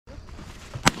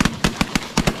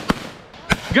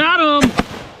Got him!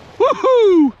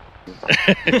 Woohoo!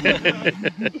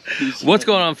 What's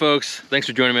going on, folks? Thanks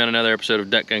for joining me on another episode of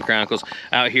Ducks Gun Chronicles.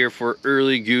 Out here for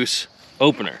early goose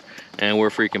opener. And we're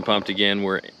freaking pumped again.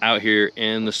 We're out here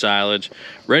in the silage,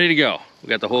 ready to go. We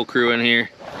got the whole crew in here.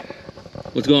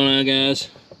 What's going on, guys?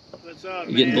 What's up,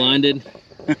 You getting blinded?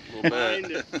 A little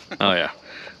bit. Oh yeah.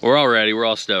 We're all ready. We're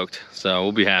all stoked. So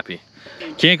we'll be happy.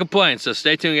 Can't complain. So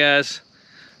stay tuned, guys.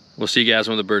 We'll see you guys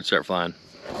when the birds start flying.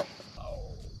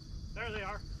 There they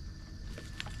are.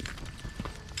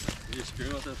 You just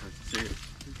screwing with us? Serious?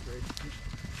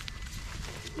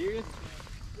 Serious?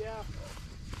 Yeah.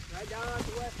 Right down at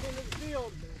the west end of the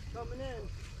field. They're coming in.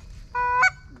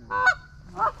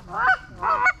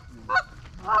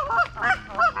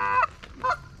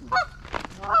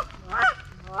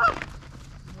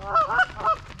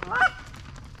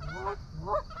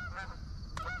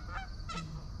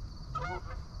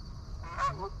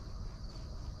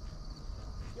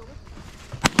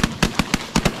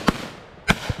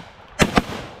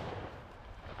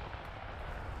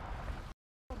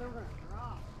 They're gonna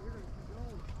drop. They're gonna keep going.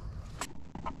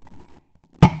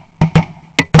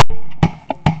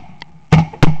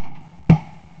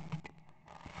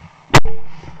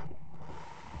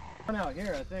 One out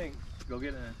here, I think. Go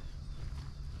get it.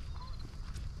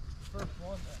 First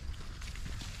one.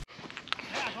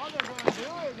 Yeah, I thought they were gonna do it,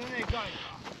 and then they got.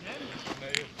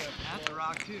 That's a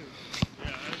rock too.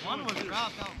 Yeah, one was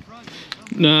dropped out in front.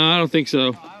 No, I don't think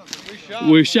so.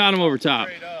 We shot him over top.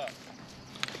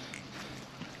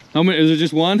 How many? Is it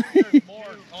just one? There's more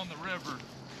on the river.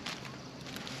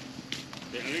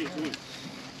 Yeah, I think it's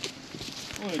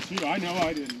one. Only two. I know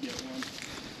I didn't get one.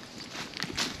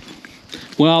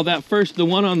 Well, that first, the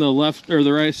one on the left or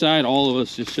the right side, all of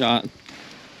us just shot.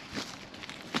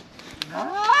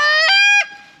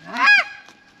 I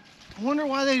wonder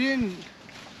why they didn't.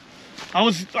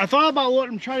 I thought about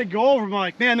letting them try to go over them. I'm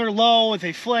like, man, they're low. If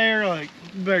they flare, like,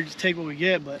 we better just take what we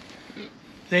get. But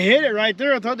they hit it right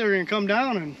there. I thought they were gonna come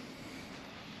down, and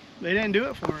they didn't do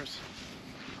it for us.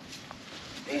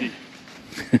 Damn.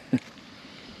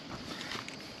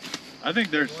 I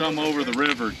think there's some over the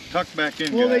river. Tuck back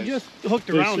in, Well, guys. they just hooked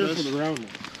around us. Around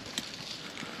us.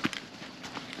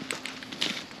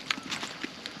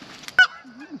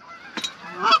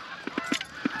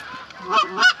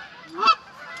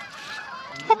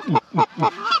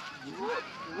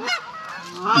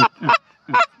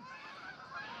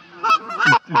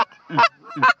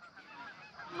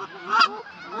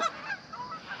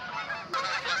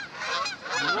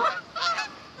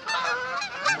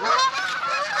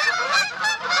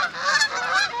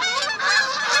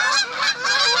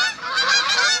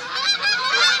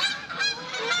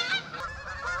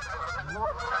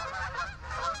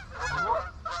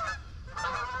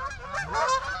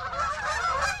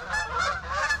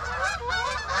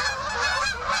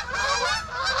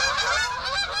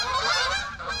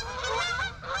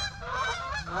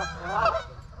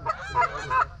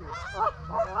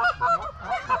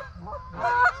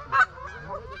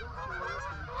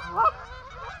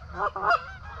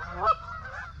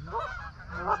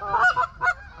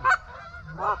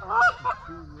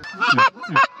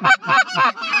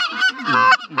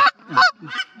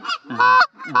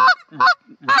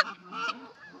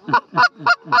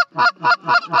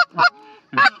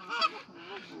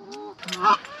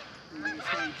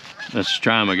 Let's just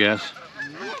try them, I guess.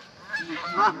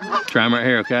 Try them right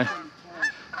here, okay?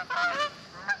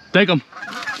 Take them.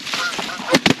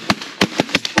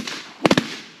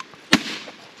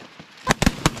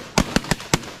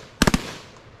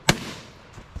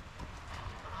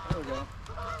 There we go.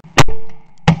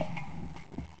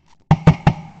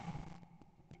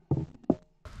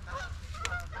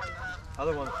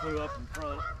 Other one flew up in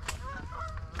front.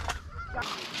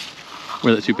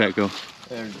 Where'd that two-pack go?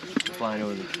 They're flying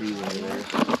over the trees over there.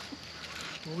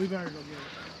 Well, we better go get it.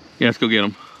 Yeah, let's go get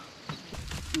them.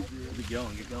 Get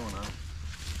going, huh?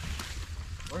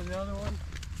 Where's the other one?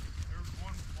 There's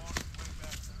one walking way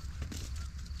back there.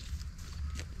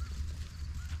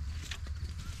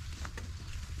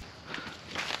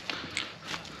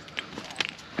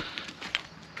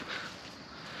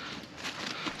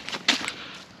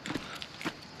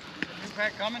 New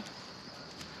pack coming?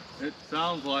 It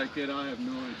sounds like it. I have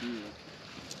no idea.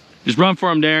 Just run for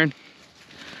them, Darren.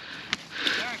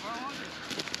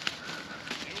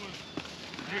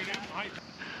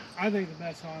 I think the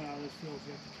best hunt out of this field is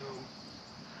yet to come.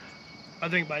 I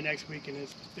think by next weekend,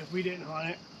 if we didn't hunt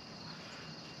it.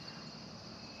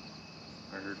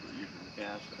 I heard what you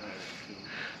gas.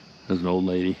 There's an old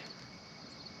lady.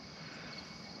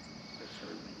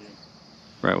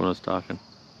 Right when I was talking.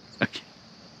 Okay.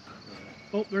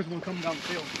 Oh, there's one coming down the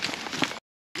field.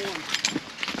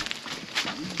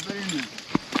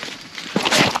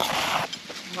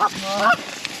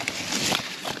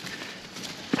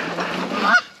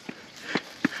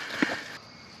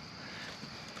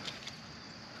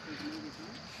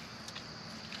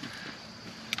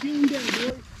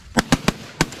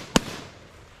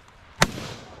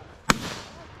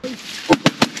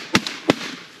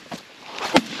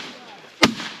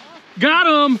 Got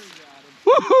him!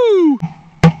 Woohoo!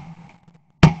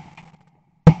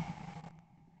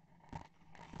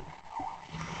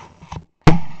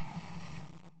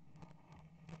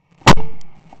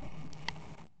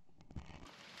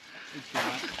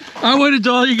 I waited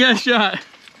till all you guys shot.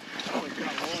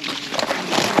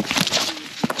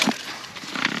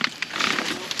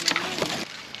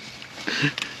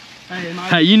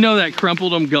 Hey, you know that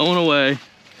crumpled him going away.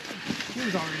 He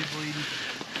was already bleeding.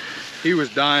 He was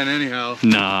dying anyhow.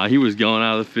 Nah, he was going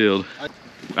out of the field.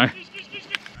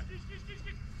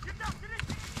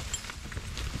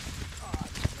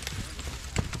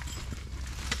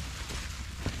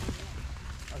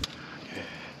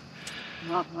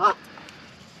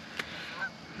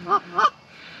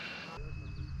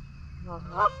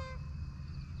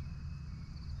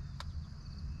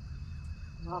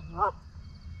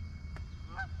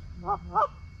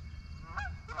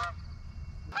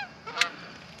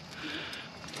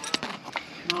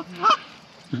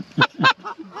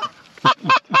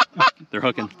 They're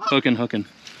hooking.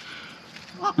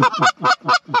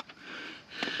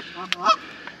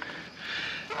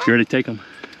 You ready to take them?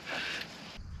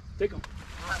 Take him.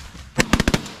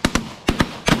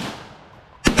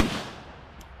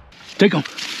 Take them.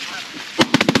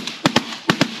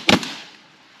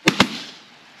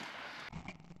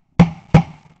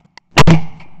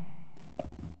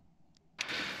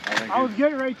 I was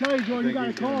getting ready to tell you, Jordan, you got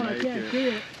a call and I can't see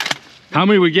it. How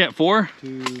many we get? 4?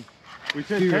 2. We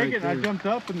said take it, and I jumped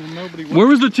up, and then nobody went. Where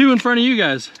was the 2 in front of you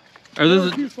guys? Or They this were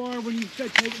is... too far when you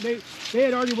said take it. They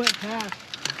had already went past.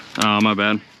 Oh, my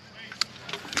bad.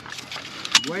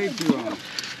 Way too long.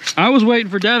 I was waiting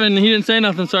for Devin and he didn't say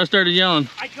nothing, so I started yelling.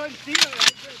 I couldn't see them.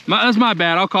 That's my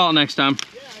bad. I'll call it next time.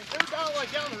 Yeah, if they're down like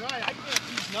down the right, I can't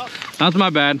see nothing. That's my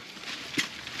bad.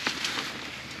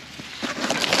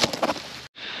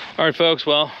 All right, folks.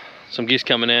 Well, some geese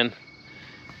coming in.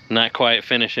 Not quite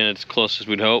finishing as close as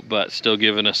we'd hope, but still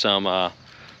giving us some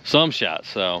shots.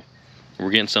 So we're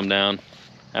getting some down,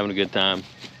 having a good time.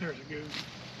 There's a goose.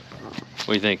 What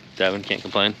do you think, Devin? Can't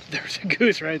complain? There's a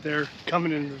goose right there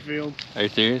coming into the field. Are you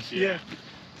serious? Yeah.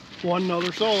 One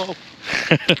another solo.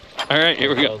 All right,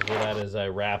 here we go. That is a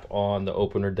wrap on the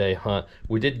opener day hunt.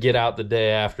 We did get out the day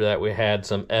after that. We had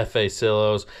some FA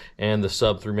Silos and the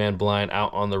sub 3-man blind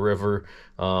out on the river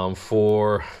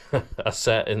for a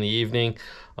set in the evening.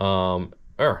 No,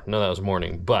 that was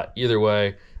morning. But either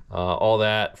way, all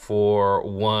that for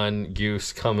one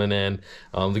goose coming in.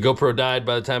 The GoPro died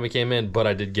by the time it came in, but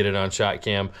I did get it on shot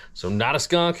cam. So not a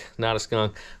skunk,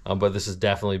 but this has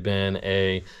definitely been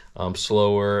a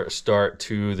slower start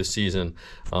to the season.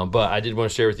 But I did want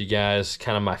to share with you guys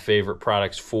kind of my favorite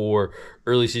products for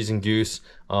early season goose.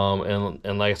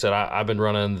 And like I said, I've been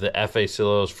running the FA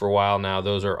Silos for a while now.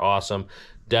 Those are awesome.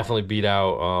 Definitely beat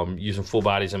out using full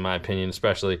bodies in my opinion,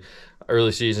 especially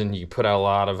early season. You put out a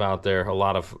lot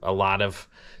of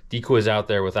decoys out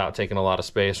there without taking a lot of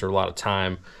space or a lot of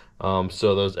time.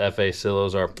 So those FA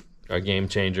Silos are a game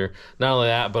changer. Not only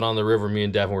that, but on the river, me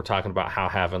and Devin were talking about how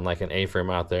having like an A-frame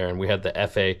out there, and we had the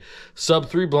FA sub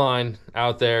 3 blind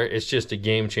out there. It's just a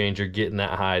game changer getting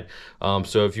that hide.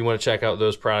 So if you want to check out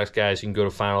those products, guys, you can go to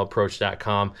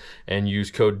finalapproach.com and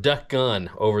use code DUCKGUN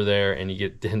over there, and you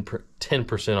get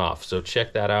 10% off. So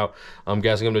check that out.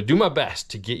 Guys, I'm going to do my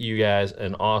best to get you guys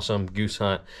an awesome goose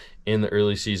hunt in the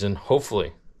early season.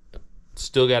 Hopefully,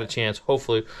 still got a chance.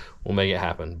 Hopefully, we'll make it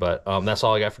happen. But that's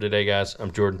all I got for today, guys.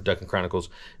 I'm Jordan, Ducks Gun Chronicles,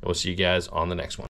 and we'll see you guys on the next one.